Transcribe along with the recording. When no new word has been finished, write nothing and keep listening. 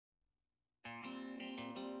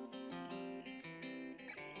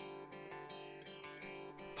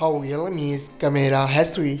How real means Kamera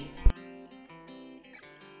history.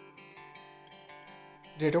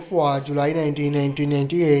 Date of birth July 19,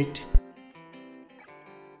 1998.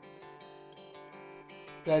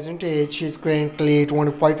 Present age she is currently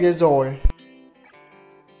 25 years old.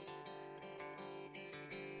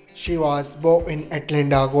 She was born in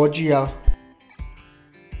Atlanta, Georgia.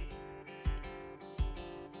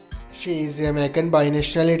 She is American by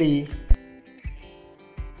nationality.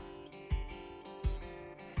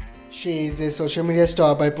 She is a social media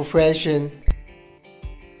star by profession.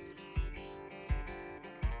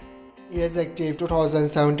 Years active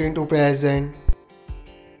 2017 to present.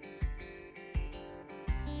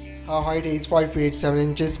 Her height is 5 feet 7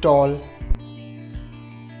 inches tall.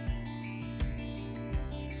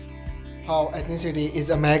 Her ethnicity is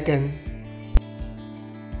American.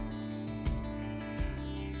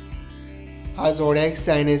 Her zodiac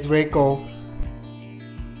sign is Virgo.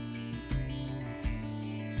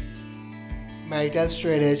 Marital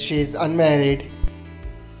status she is unmarried.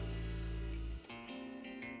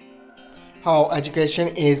 Her education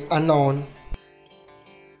is unknown.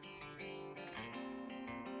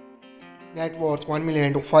 Net worth $1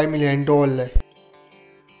 million to $5 million.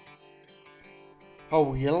 Her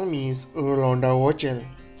real name is Rolonda Rochelle.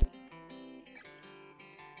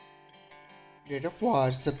 Date of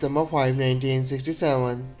birth September 5,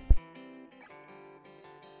 1967.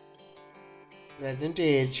 Present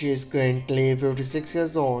age she is currently 56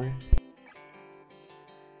 years old.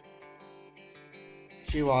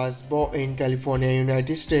 She was born in California,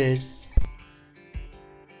 United States.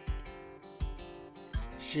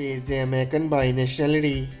 She is American by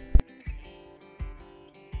nationality.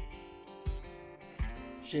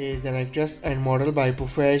 She is an actress and model by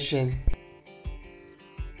profession.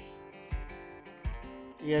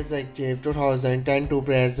 Years active 2010 to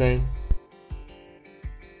present.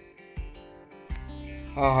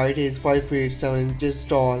 Her height is 5 feet 7 inches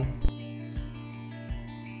tall.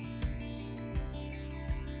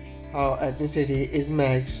 Her ethnicity is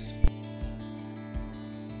mixed.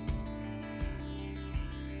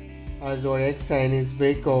 Her zodiac sign is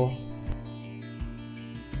Virgo.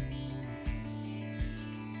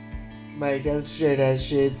 Marital status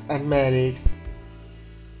she is unmarried.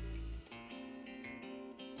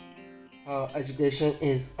 Her education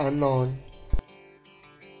is unknown.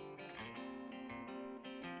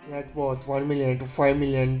 Net worth $1 million to $5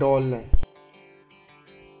 million.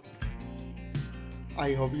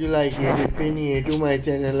 I hope you like it. If you're new to my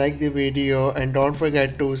channel, like the video and don't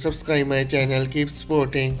forget to subscribe my channel. Keep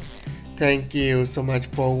supporting. Thank you so much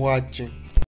for watching.